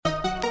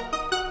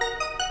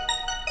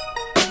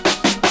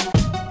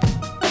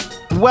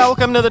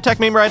Welcome to the Tech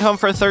Meme Ride Home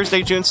for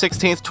Thursday, June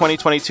 16th,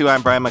 2022.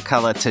 I'm Brian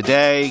McCullough.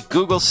 Today,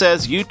 Google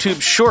says YouTube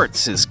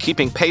Shorts is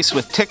keeping pace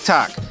with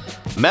TikTok.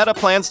 Meta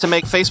plans to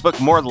make Facebook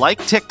more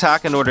like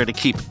TikTok in order to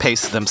keep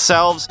pace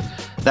themselves.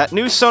 That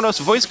new Sonos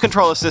voice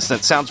control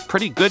assistant sounds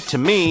pretty good to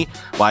me.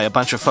 Why a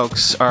bunch of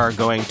folks are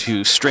going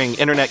to string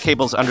internet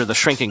cables under the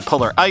shrinking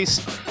polar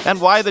ice, and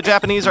why the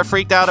Japanese are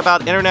freaked out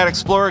about Internet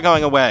Explorer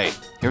going away.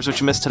 Here's what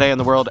you missed today in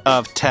the world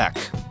of tech.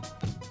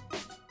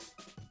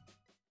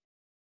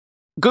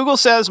 Google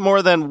says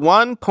more than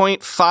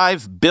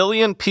 1.5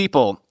 billion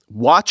people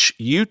watch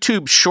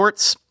YouTube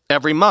Shorts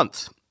every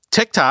month.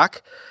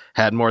 TikTok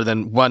had more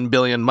than 1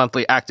 billion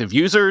monthly active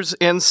users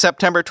in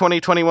September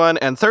 2021,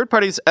 and third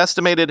parties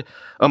estimated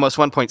almost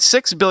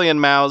 1.6 billion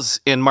MAUs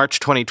in March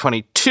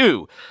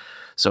 2022.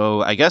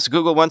 So I guess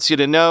Google wants you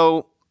to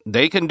know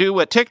they can do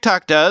what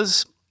TikTok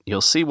does. You'll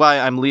see why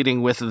I'm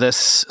leading with this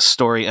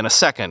story in a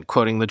second,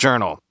 quoting the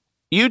Journal.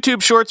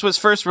 YouTube Shorts was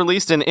first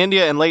released in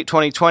India in late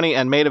 2020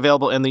 and made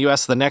available in the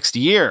US the next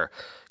year.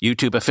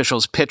 YouTube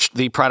officials pitched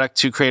the product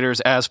to creators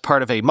as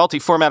part of a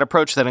multi-format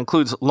approach that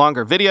includes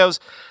longer videos,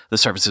 the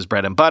service's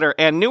bread and butter,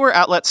 and newer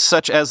outlets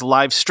such as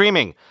live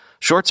streaming.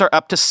 Shorts are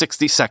up to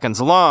 60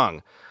 seconds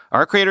long.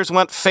 Our creators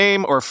want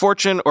fame or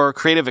fortune or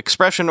creative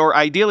expression or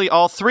ideally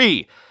all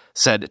three,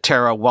 said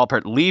Tara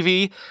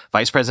Walpert-Levy,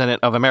 vice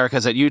president of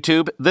Americas at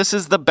YouTube. This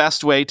is the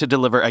best way to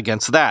deliver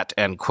against that,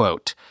 end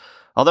quote.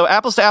 Although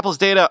apples-to-apples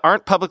data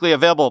aren't publicly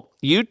available,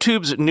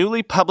 YouTube's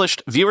newly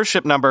published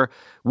viewership number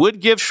would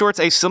give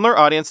Shorts a similar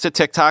audience to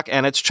TikTok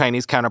and its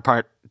Chinese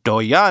counterpart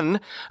Douyin,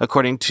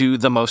 according to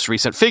the most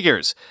recent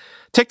figures.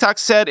 TikTok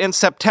said in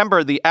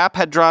September the app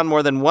had drawn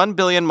more than 1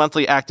 billion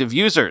monthly active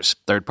users.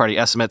 Third-party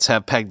estimates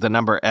have pegged the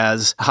number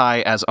as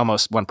high as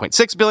almost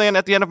 1.6 billion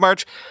at the end of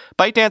March.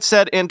 ByteDance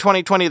said in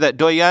 2020 that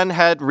Douyin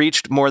had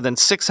reached more than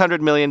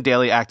 600 million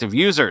daily active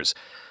users.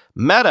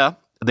 Meta,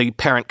 the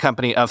parent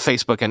company of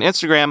Facebook and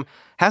Instagram,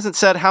 hasn't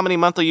said how many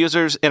monthly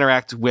users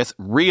interact with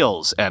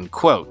Reels, end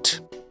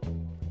quote.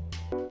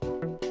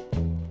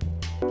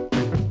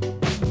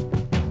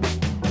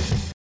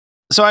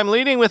 So I'm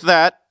leading with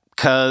that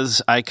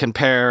because I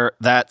compare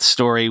that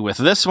story with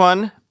this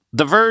one.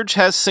 The Verge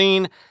has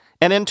seen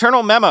an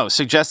internal memo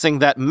suggesting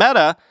that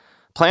Meta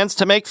plans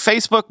to make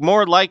Facebook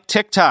more like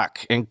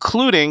TikTok,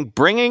 including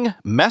bringing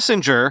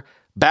Messenger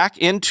back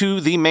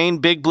into the main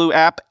Big Blue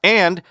app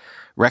and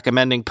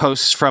recommending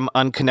posts from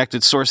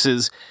unconnected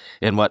sources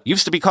in what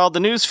used to be called the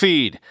news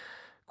feed.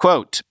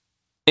 Quote,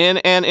 in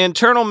an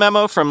internal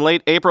memo from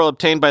late April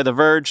obtained by The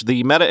Verge,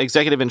 the Meta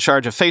executive in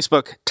charge of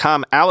Facebook,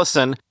 Tom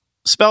Allison,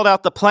 spelled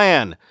out the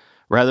plan.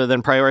 Rather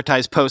than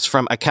prioritize posts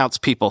from accounts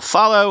people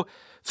follow,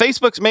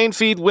 Facebook's main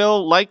feed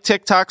will, like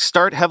TikTok,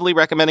 start heavily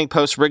recommending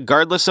posts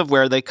regardless of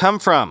where they come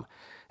from.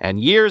 And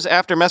years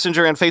after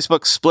Messenger and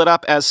Facebook split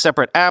up as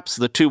separate apps,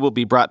 the two will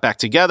be brought back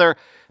together,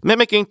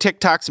 mimicking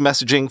TikTok's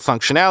messaging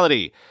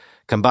functionality.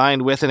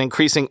 Combined with an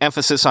increasing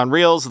emphasis on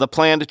Reels, the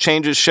planned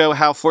changes show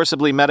how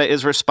forcibly Meta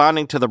is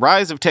responding to the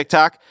rise of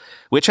TikTok,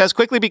 which has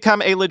quickly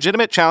become a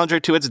legitimate challenger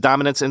to its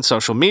dominance in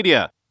social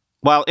media.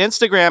 While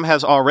Instagram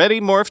has already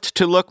morphed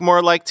to look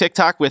more like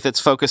TikTok with its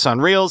focus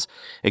on Reels,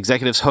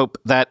 executives hope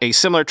that a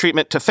similar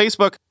treatment to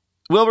Facebook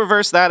will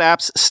reverse that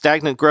app's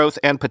stagnant growth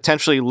and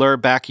potentially lure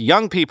back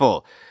young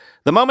people.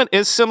 The moment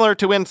is similar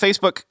to when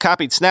Facebook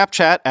copied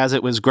Snapchat as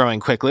it was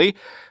growing quickly,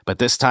 but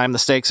this time the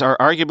stakes are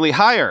arguably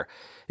higher.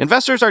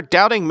 Investors are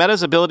doubting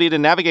Meta's ability to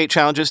navigate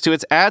challenges to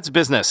its ads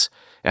business.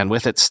 And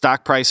with its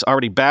stock price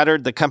already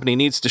battered, the company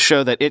needs to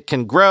show that it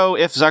can grow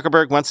if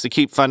Zuckerberg wants to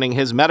keep funding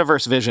his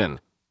metaverse vision.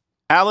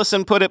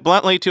 Allison put it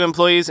bluntly to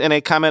employees in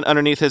a comment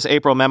underneath his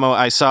April memo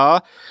I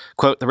saw.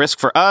 Quote, the risk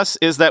for us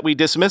is that we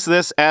dismiss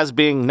this as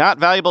being not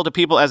valuable to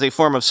people as a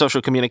form of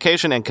social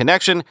communication and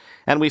connection,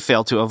 and we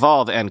fail to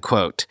evolve, end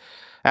quote.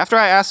 After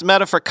I asked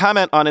Meta for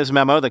comment on his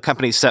memo, the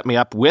company set me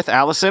up with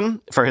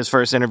Allison for his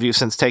first interview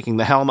since taking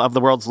the helm of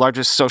the world's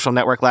largest social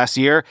network last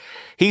year.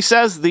 He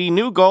says the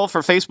new goal for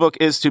Facebook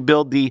is to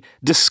build the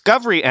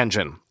discovery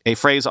engine, a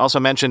phrase also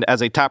mentioned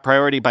as a top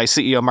priority by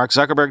CEO Mark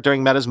Zuckerberg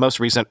during Meta's most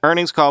recent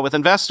earnings call with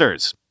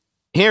investors.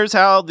 Here's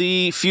how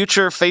the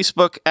future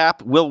Facebook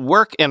app will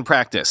work in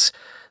practice.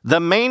 The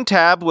main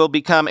tab will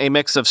become a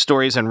mix of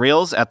stories and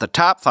reels at the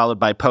top, followed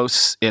by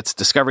posts its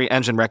discovery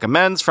engine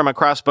recommends from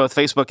across both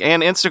Facebook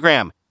and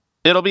Instagram.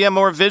 It'll be a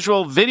more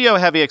visual,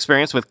 video-heavy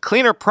experience with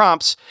cleaner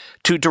prompts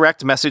to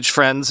direct message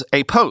friends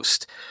a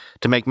post.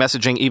 To make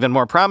messaging even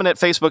more prominent,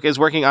 Facebook is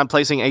working on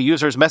placing a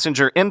user's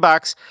Messenger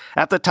inbox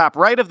at the top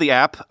right of the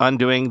app,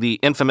 undoing the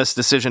infamous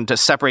decision to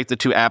separate the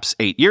two apps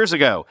 8 years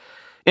ago.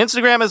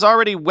 Instagram is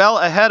already well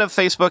ahead of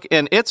Facebook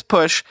in its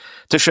push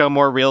to show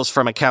more reels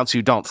from accounts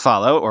you don't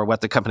follow, or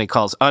what the company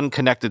calls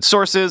unconnected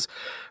sources.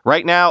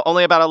 Right now,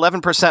 only about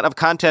 11% of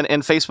content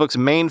in Facebook's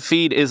main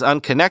feed is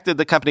unconnected,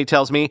 the company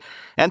tells me,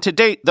 and to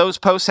date, those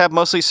posts have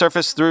mostly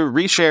surfaced through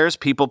reshares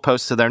people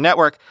post to their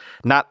network,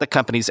 not the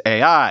company's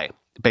AI.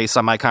 Based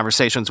on my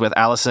conversations with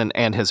Allison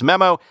and his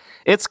memo,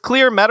 it's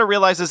clear Meta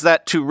realizes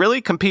that to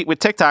really compete with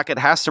TikTok, it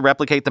has to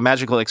replicate the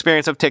magical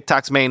experience of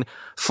TikTok's main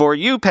For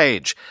You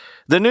page.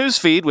 The news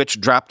feed, which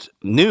dropped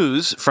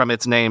news from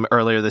its name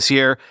earlier this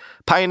year,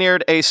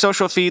 pioneered a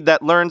social feed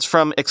that learns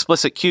from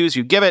explicit cues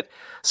you give it,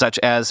 such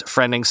as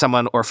friending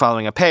someone or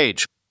following a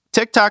page.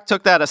 TikTok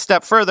took that a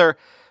step further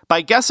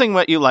by guessing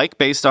what you like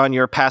based on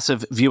your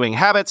passive viewing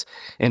habits,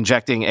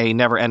 injecting a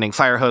never-ending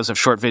fire hose of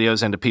short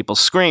videos into people's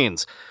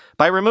screens.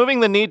 By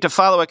removing the need to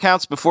follow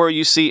accounts before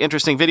you see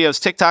interesting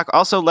videos, TikTok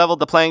also leveled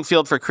the playing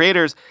field for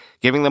creators,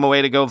 giving them a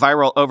way to go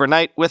viral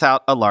overnight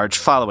without a large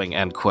following,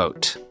 end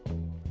quote.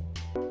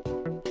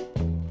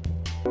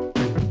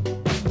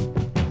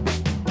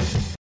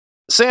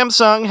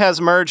 Samsung has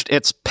merged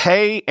its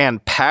Pay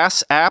and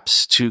Pass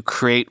apps to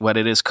create what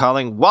it is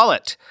calling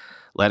Wallet,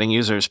 letting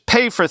users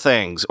pay for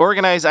things,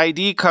 organize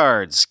ID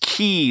cards,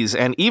 keys,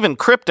 and even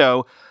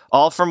crypto,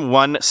 all from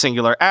one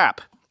singular app.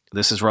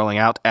 This is rolling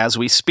out as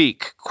we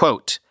speak.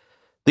 Quote,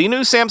 "The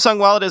new Samsung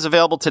Wallet is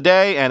available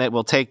today, and it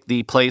will take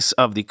the place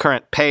of the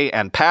current Pay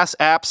and Pass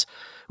apps,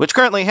 which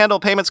currently handle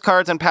payments,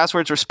 cards, and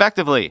passwords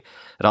respectively.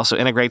 It also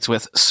integrates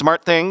with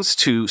SmartThings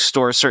to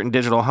store certain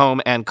digital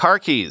home and car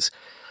keys.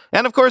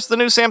 And of course, the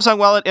new Samsung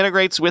Wallet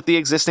integrates with the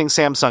existing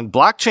Samsung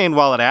Blockchain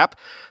Wallet app,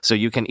 so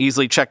you can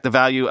easily check the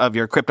value of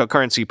your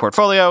cryptocurrency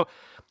portfolio,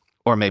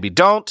 or maybe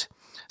don't.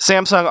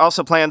 Samsung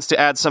also plans to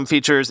add some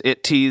features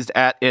it teased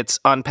at its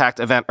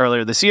Unpacked event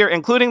earlier this year,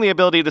 including the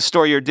ability to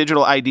store your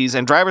digital IDs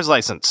and driver's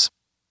license.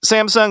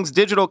 Samsung's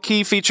digital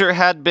key feature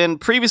had been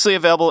previously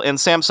available in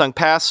Samsung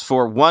Pass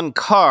for one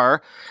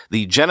car,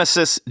 the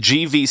Genesis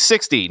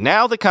GV60.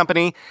 Now the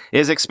company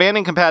is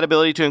expanding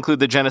compatibility to include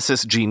the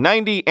Genesis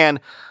G90 and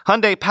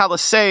Hyundai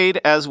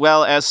Palisade, as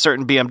well as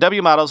certain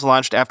BMW models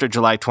launched after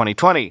July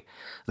 2020.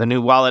 The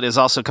new wallet is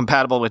also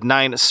compatible with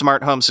 9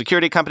 smart home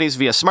security companies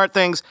via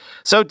SmartThings,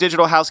 so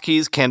digital house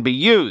keys can be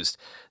used.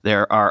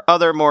 There are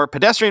other more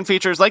pedestrian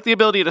features like the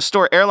ability to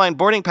store airline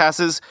boarding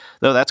passes,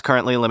 though that's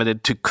currently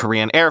limited to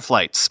Korean Air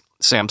flights.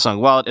 Samsung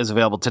Wallet is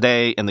available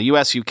today in the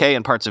US, UK,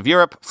 and parts of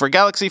Europe for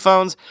Galaxy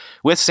phones,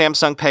 with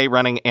Samsung Pay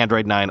running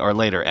Android 9 or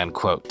later, end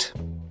quote.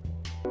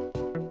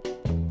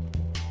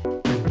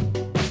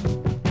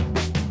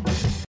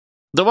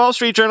 The Wall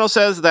Street Journal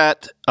says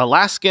that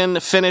Alaskan,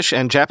 Finnish,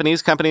 and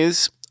Japanese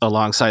companies,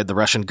 alongside the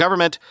Russian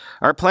government,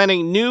 are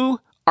planning new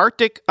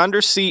Arctic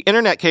undersea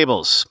internet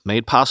cables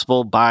made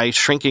possible by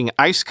shrinking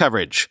ice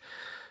coverage.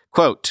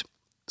 Quote,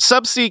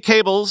 "Subsea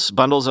cables,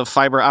 bundles of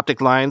fiber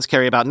optic lines,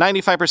 carry about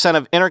 95%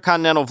 of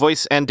intercontinental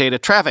voice and data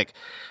traffic.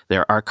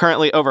 There are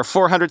currently over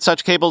 400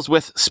 such cables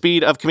with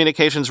speed of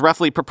communications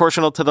roughly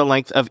proportional to the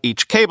length of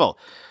each cable.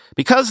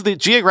 Because the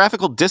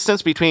geographical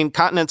distance between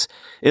continents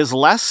is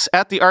less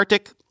at the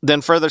Arctic than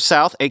further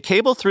south, a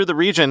cable through the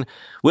region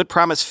would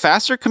promise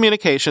faster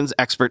communications,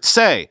 experts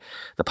say.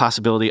 The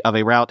possibility of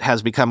a route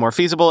has become more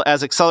feasible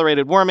as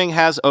accelerated warming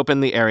has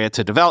opened the area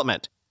to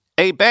development.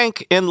 A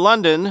bank in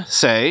London,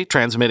 say,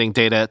 transmitting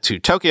data to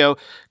Tokyo,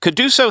 could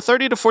do so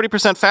 30 to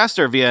 40%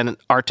 faster via an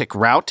Arctic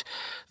route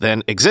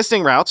than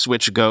existing routes,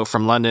 which go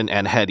from London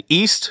and head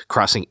east,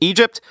 crossing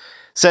Egypt,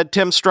 said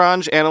Tim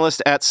Strange,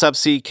 analyst at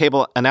subsea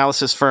cable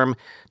analysis firm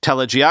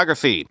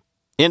Telegeography.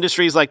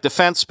 Industries like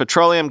defense,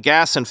 petroleum,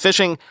 gas, and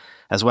fishing,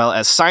 as well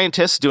as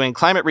scientists doing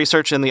climate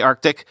research in the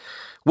Arctic,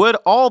 would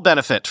all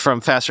benefit from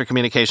faster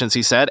communications,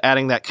 he said,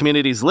 adding that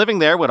communities living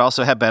there would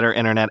also have better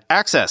internet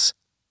access.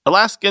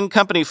 Alaskan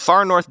company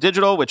Far North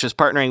Digital, which is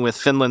partnering with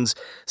Finland's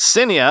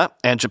Cinia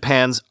and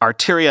Japan's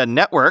Arteria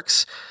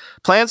Networks,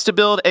 plans to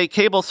build a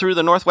cable through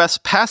the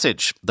Northwest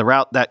Passage, the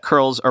route that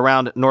curls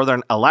around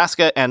northern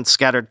Alaska and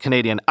scattered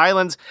Canadian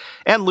islands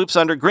and loops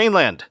under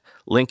Greenland,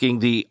 linking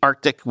the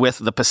Arctic with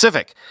the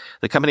Pacific.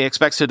 The company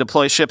expects to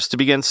deploy ships to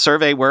begin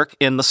survey work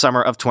in the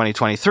summer of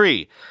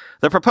 2023.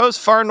 The proposed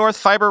Far North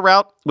fiber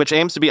route, which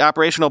aims to be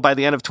operational by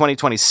the end of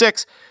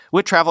 2026,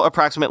 would travel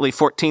approximately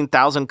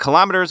 14,000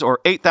 kilometers or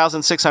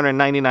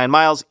 8,699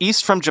 miles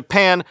east from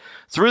Japan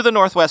through the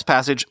Northwest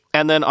Passage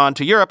and then on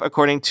to Europe,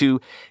 according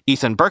to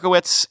Ethan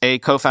Berkowitz, a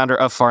co-founder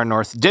of Far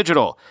North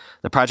Digital.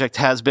 The project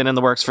has been in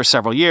the works for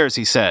several years,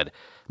 he said.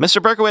 Mr.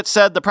 Berkowitz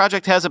said the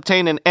project has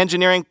obtained an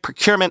engineering,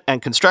 procurement,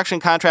 and construction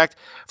contract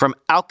from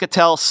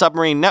Alcatel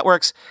Submarine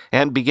Networks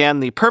and began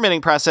the permitting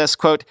process,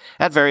 quote,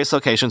 at various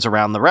locations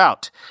around the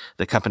route.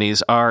 The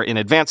companies are in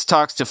advanced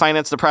talks to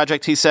finance the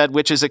project, he said,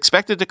 which is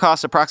expected to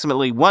cost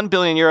approximately 1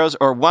 billion euros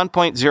or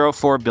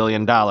 $1.04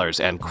 billion,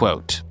 end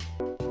quote.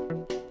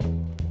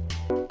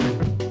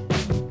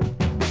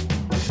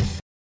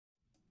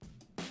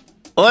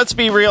 Let's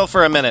be real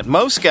for a minute.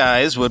 Most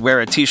guys would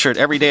wear a t-shirt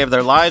every day of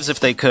their lives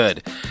if they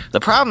could. The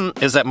problem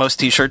is that most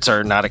t-shirts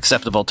are not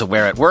acceptable to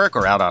wear at work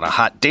or out on a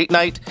hot date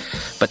night.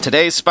 But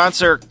today's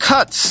sponsor,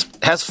 Cuts,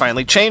 has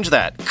finally changed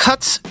that.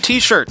 Cuts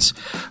t-shirts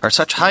are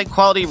such high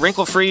quality,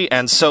 wrinkle-free,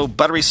 and so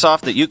buttery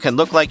soft that you can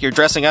look like you're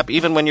dressing up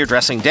even when you're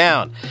dressing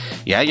down.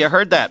 Yeah, you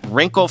heard that.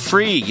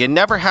 Wrinkle-free. You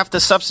never have to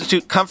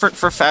substitute comfort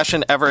for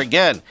fashion ever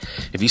again.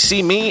 If you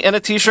see me in a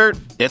t-shirt,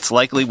 it's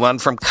likely one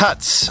from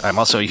Cuts. I'm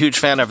also a huge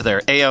fan of their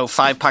AO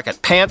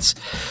 5-pocket pants.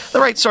 The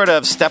right sort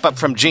of step up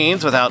from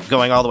jeans without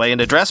going all the way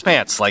into dress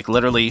pants, like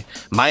literally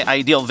my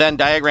ideal Venn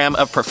diagram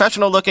of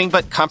professional looking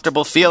but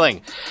comfortable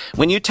feeling.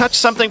 When you touch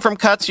something from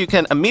Cuts, you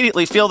can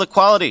immediately feel the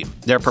quality.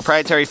 Their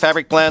proprietary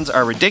fabric blends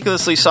are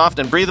ridiculously soft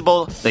and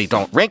breathable, they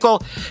don't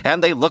wrinkle,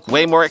 and they look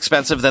way more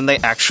expensive than they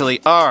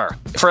actually are.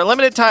 For a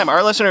limited time,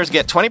 our listeners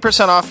get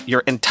 20% off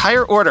your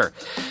entire order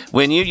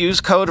when you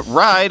use code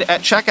RIDE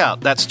at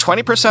checkout. That's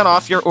 20%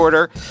 off your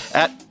order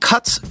at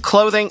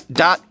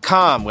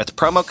cutsclothing.com with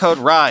promo code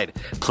RIDE.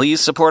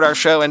 Please support our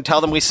show and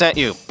tell them we sent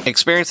you.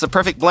 Experience the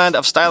perfect blend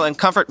of style and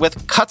comfort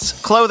with Cuts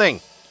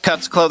Clothing.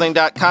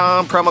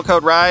 Cutsclothing.com, promo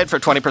code RIDE for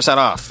 20%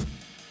 off.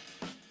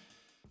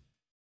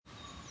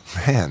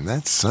 Man,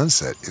 that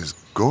sunset is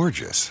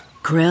gorgeous.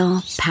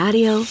 Grill,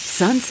 patio,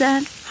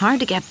 sunset.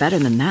 Hard to get better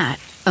than that.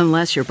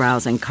 Unless you're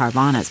browsing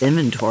Carvana's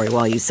inventory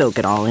while you soak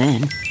it all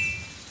in.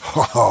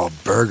 Oh,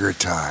 burger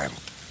time.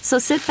 So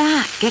sit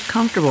back, get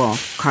comfortable.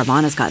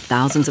 Carvana's got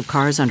thousands of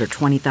cars under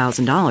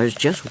 $20,000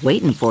 just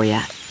waiting for you.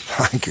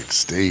 I could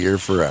stay here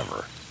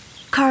forever.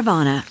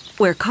 Carvana,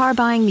 where car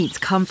buying meets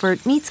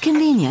comfort meets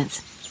convenience.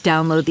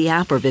 Download the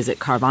app or visit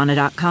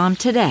Carvana.com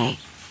today.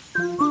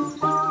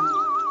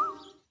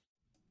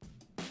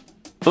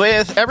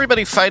 With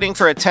everybody fighting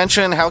for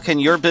attention, how can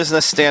your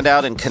business stand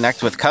out and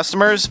connect with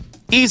customers?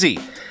 Easy.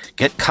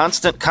 Get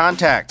Constant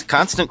Contact.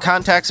 Constant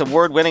Contact's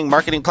award-winning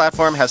marketing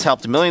platform has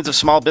helped millions of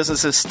small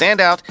businesses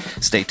stand out,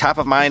 stay top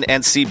of mind,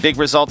 and see big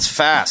results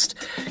fast.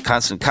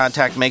 Constant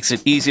Contact makes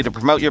it easy to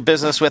promote your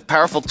business with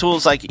powerful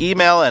tools like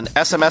email and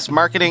SMS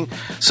marketing,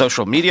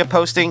 social media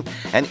posting,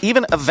 and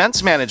even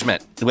events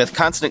management. With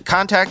Constant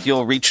Contact,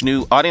 you'll reach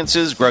new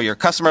audiences, grow your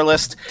customer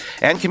list,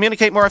 and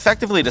communicate more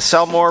effectively to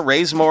sell more,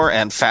 raise more,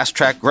 and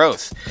fast-track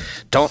growth.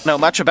 Don't know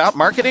much about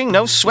marketing?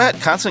 No sweat.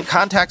 Constant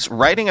Contact's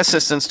writing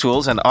assistance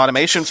tools and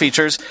automation features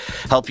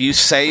help you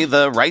say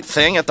the right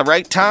thing at the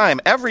right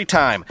time, every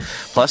time.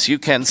 Plus, you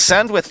can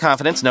send with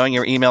confidence knowing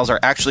your emails are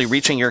actually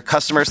reaching your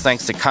customers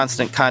thanks to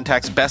Constant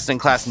Contact's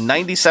best-in-class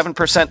 97%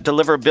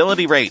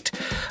 deliverability rate.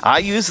 I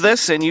use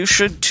this, and you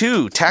should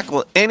too.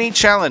 Tackle any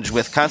challenge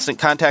with Constant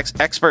Contact's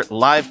expert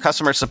live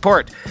customer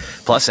support.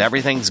 Plus,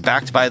 everything's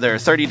backed by their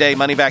 30-day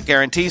money-back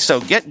guarantee,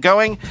 so get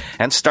going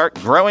and start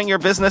growing your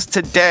business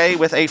today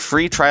with a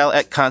free trial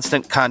at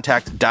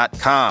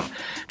ConstantContact.com.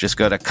 Just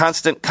go to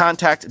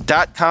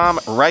ConstantContact.com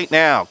right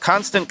now.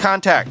 Constant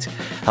Contact,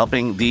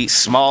 helping the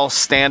small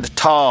stand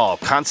tall.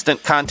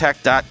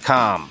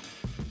 ConstantContact.com.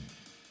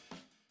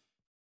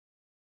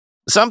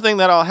 Something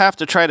that I'll have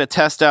to try to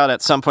test out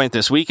at some point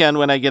this weekend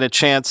when I get a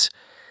chance,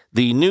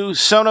 the new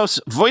Sonos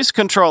voice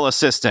control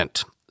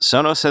assistant.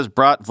 Sonos has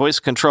brought voice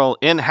control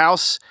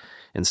in-house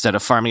instead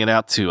of farming it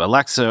out to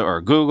Alexa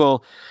or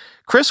Google.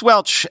 Chris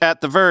Welch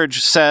at The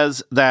Verge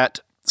says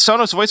that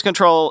Sonos voice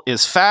control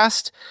is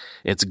fast,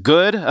 it's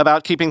good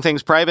about keeping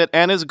things private,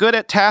 and is good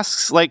at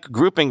tasks like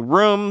grouping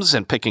rooms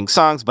and picking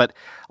songs, but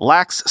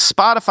lacks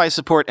Spotify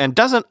support and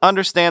doesn't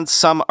understand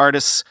some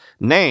artists'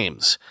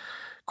 names.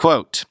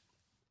 Quote,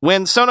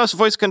 when Sonos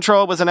Voice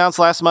Control was announced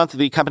last month,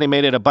 the company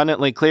made it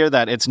abundantly clear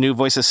that its new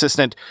voice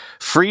assistant,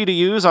 free to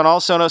use on all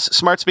Sonos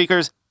smart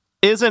speakers,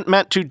 isn't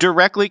meant to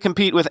directly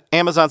compete with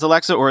Amazon's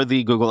Alexa or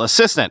the Google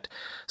Assistant.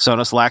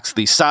 Sonos lacks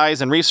the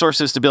size and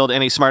resources to build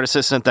any smart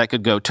assistant that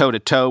could go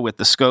toe-to-toe with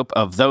the scope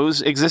of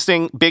those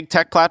existing big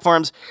tech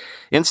platforms.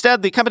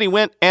 Instead, the company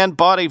went and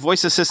bought a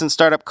voice assistant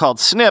startup called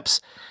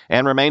Snips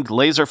and remained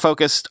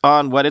laser-focused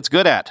on what it's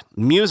good at,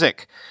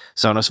 music.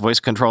 Sonos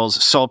Voice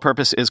Control's sole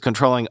purpose is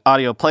controlling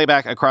audio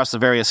playback across the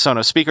various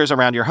Sonos speakers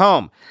around your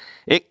home.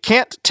 It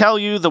can't tell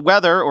you the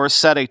weather or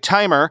set a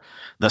timer.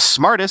 The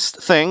smartest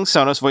thing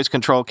Sonos Voice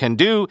Control can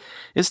do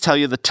is tell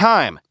you the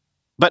time.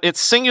 But its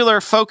singular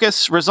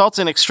focus results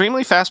in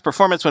extremely fast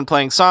performance when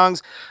playing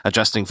songs,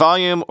 adjusting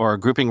volume, or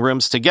grouping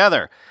rooms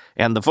together.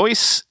 And the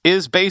voice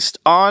is based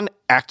on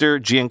actor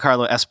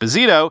Giancarlo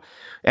Esposito,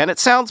 and it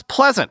sounds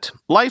pleasant,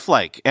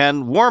 lifelike,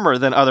 and warmer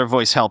than other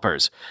voice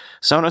helpers.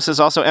 Sonos is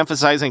also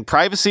emphasizing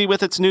privacy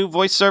with its new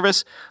voice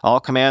service. All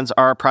commands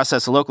are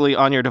processed locally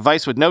on your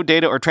device with no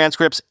data or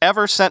transcripts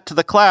ever sent to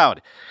the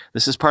cloud.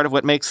 This is part of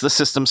what makes the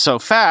system so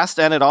fast,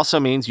 and it also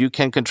means you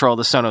can control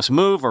the Sonos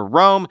Move or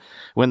Roam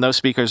when those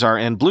speakers are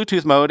in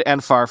Bluetooth mode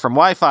and far from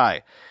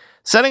Wi-Fi.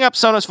 Setting up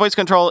Sonos Voice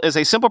Control is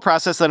a simple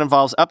process that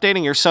involves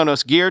updating your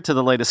Sonos gear to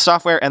the latest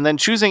software and then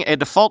choosing a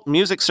default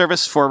music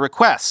service for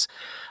requests.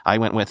 I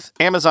went with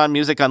Amazon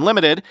Music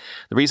Unlimited.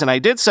 The reason I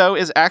did so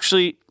is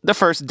actually the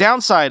first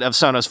downside of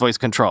Sonos Voice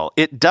Control.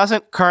 It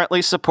doesn't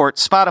currently support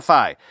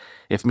Spotify.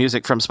 If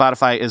music from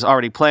Spotify is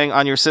already playing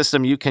on your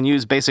system, you can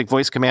use basic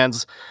voice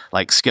commands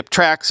like skip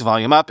tracks,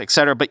 volume up,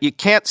 etc., but you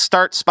can't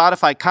start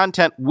Spotify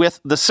content with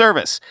the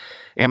service.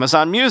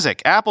 Amazon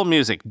Music, Apple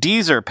Music,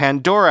 Deezer,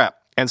 Pandora,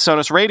 and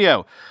Sonos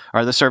Radio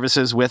are the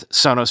services with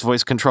Sonos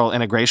voice control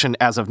integration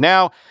as of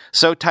now,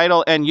 so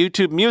Tidal and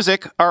YouTube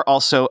Music are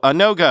also a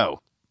no-go.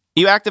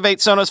 You activate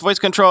Sonos voice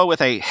control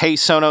with a Hey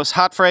Sonos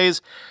hot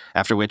phrase,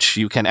 after which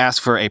you can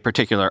ask for a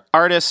particular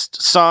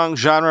artist, song,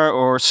 genre,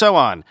 or so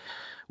on.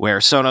 Where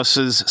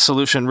Sonos'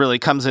 solution really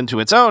comes into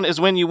its own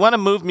is when you want to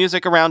move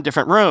music around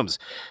different rooms.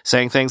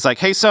 Saying things like,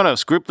 Hey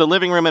Sonos, group the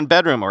living room and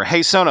bedroom, or Hey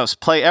Sonos,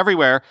 play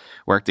everywhere,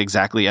 worked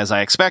exactly as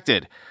I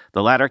expected.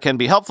 The latter can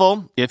be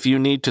helpful if you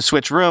need to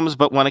switch rooms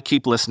but want to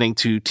keep listening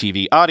to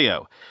TV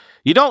audio.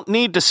 You don't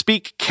need to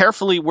speak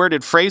carefully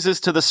worded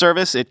phrases to the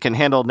service. It can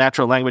handle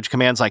natural language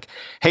commands like,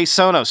 Hey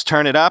Sonos,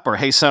 turn it up, or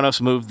Hey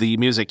Sonos, move the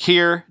music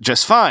here,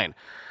 just fine.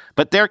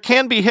 But there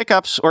can be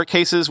hiccups or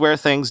cases where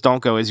things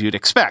don't go as you'd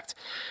expect.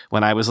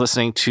 When I was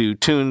listening to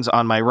tunes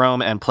on my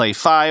Roam and Play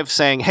 5,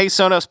 saying, Hey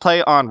Sonos,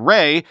 play on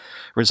Ray,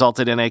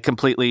 resulted in a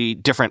completely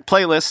different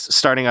playlist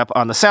starting up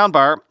on the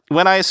soundbar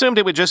when I assumed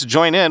it would just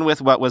join in with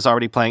what was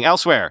already playing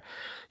elsewhere.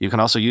 You can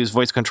also use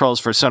voice controls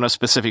for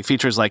Sonos-specific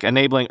features like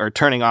enabling or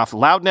turning off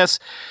loudness,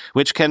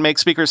 which can make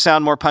speakers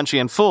sound more punchy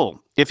and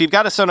full. If you've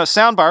got a Sonos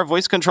soundbar,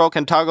 voice control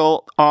can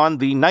toggle on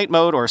the night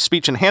mode or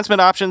speech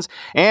enhancement options,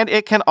 and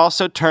it can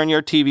also turn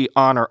your TV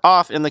on or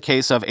off in the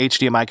case of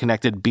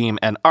HDMI-connected Beam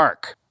and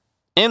Arc.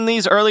 In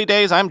these early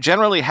days, I'm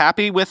generally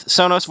happy with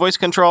Sonos voice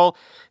control.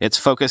 Its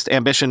focused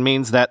ambition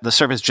means that the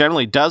service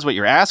generally does what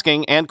you're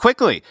asking and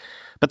quickly.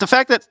 But the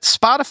fact that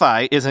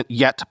Spotify isn't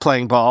yet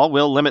playing ball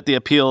will limit the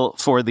appeal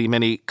for the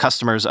many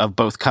customers of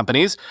both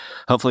companies.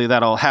 Hopefully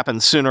that'll happen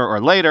sooner or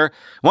later.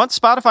 Once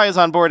Spotify is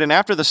on board and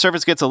after the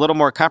service gets a little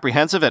more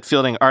comprehensive at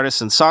fielding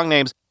artists and song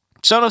names,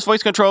 Sonos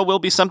voice control will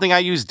be something I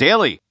use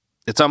daily.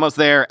 It's almost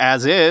there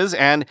as is,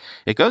 and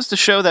it goes to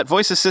show that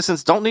voice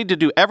assistants don't need to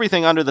do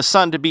everything under the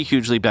sun to be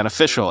hugely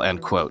beneficial,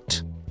 end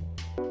quote.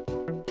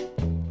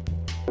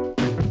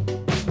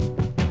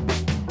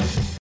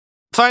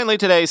 Finally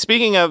today,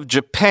 speaking of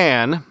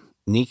Japan,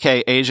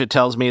 Nikkei Asia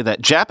tells me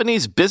that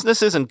Japanese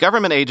businesses and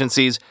government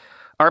agencies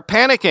are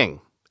panicking,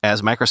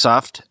 as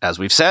Microsoft, as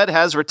we've said,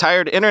 has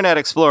retired Internet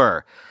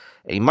Explorer.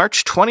 A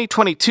March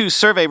 2022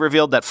 survey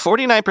revealed that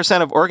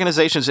 49% of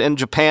organizations in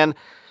Japan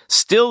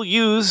still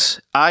use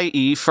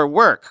IE for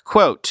work.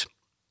 Quote,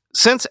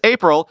 since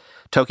April,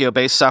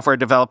 Tokyo-based software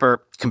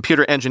developer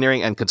Computer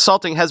Engineering and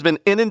Consulting has been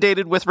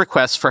inundated with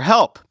requests for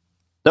help.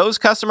 Those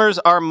customers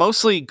are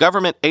mostly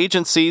government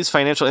agencies,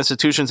 financial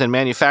institutions, and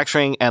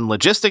manufacturing and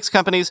logistics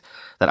companies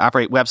that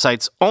operate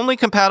websites only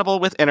compatible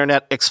with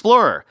Internet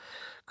Explorer.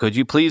 Could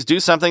you please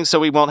do something so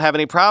we won't have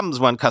any problems,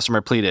 one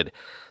customer pleaded.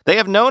 They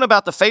have known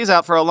about the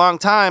phase-out for a long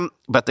time,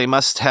 but they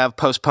must have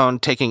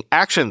postponed taking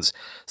actions,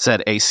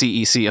 said a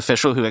CEC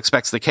official who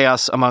expects the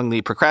chaos among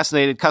the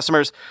procrastinated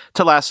customers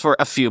to last for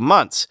a few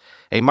months.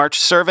 A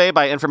March survey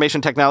by information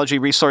technology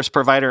resource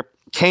provider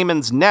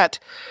Cayman's Net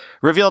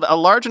revealed a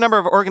large number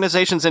of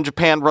organizations in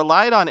Japan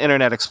relied on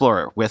Internet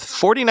Explorer, with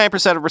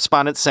 49% of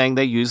respondents saying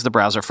they use the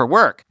browser for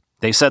work.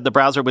 They said the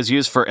browser was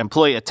used for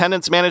employee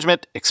attendance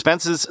management,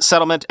 expenses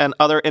settlement, and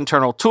other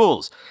internal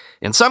tools.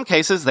 In some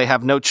cases, they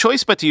have no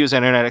choice but to use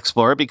Internet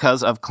Explorer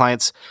because of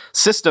clients'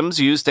 systems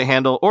used to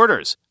handle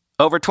orders.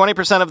 Over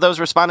 20% of those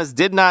respondents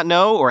did not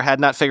know or had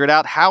not figured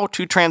out how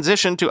to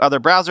transition to other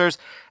browsers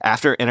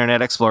after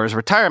Internet Explorer's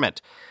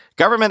retirement.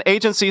 Government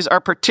agencies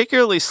are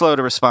particularly slow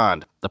to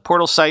respond. The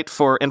portal site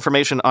for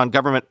information on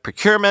government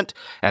procurement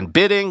and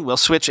bidding will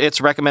switch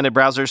its recommended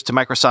browsers to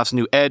Microsoft's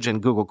new Edge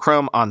and Google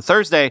Chrome on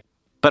Thursday.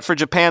 But for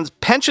Japan's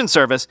pension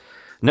service,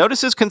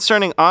 notices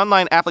concerning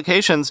online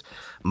applications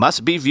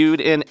must be viewed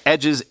in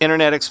Edge's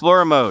Internet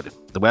Explorer mode.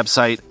 The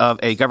website of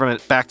a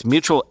government-backed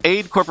mutual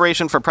aid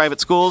corporation for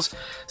private schools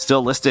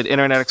still listed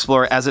Internet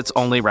Explorer as its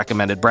only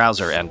recommended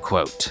browser, end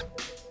quote.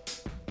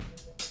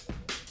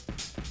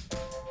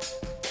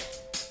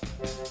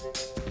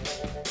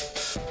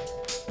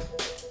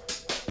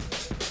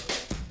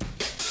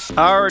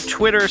 Our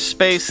Twitter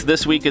space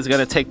this week is going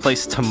to take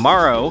place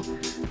tomorrow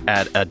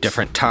at a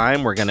different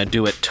time. We're going to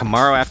do it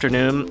tomorrow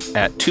afternoon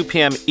at 2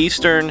 p.m.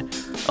 Eastern,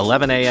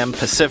 11 a.m.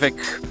 Pacific,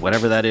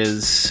 whatever that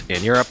is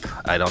in Europe.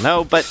 I don't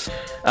know, but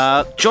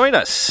join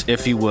us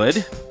if you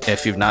would,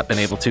 if you've not been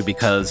able to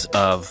because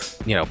of,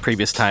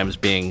 previous times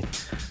being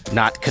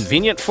not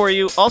convenient for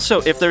you.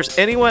 Also, if there's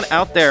anyone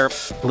out there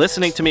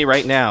listening to me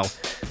right now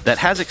that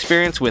has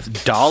experience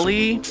with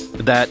DALL-E,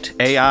 that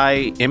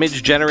AI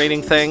image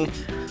generating thing,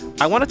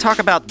 I want to talk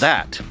about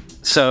that.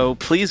 So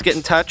please get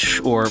in touch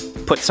or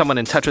put someone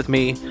in touch with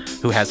me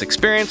who has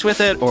experience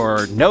with it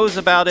or knows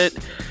about it.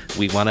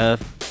 We want to,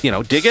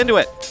 dig into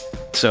it.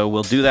 So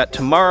we'll do that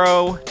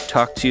tomorrow.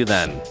 Talk to you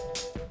then.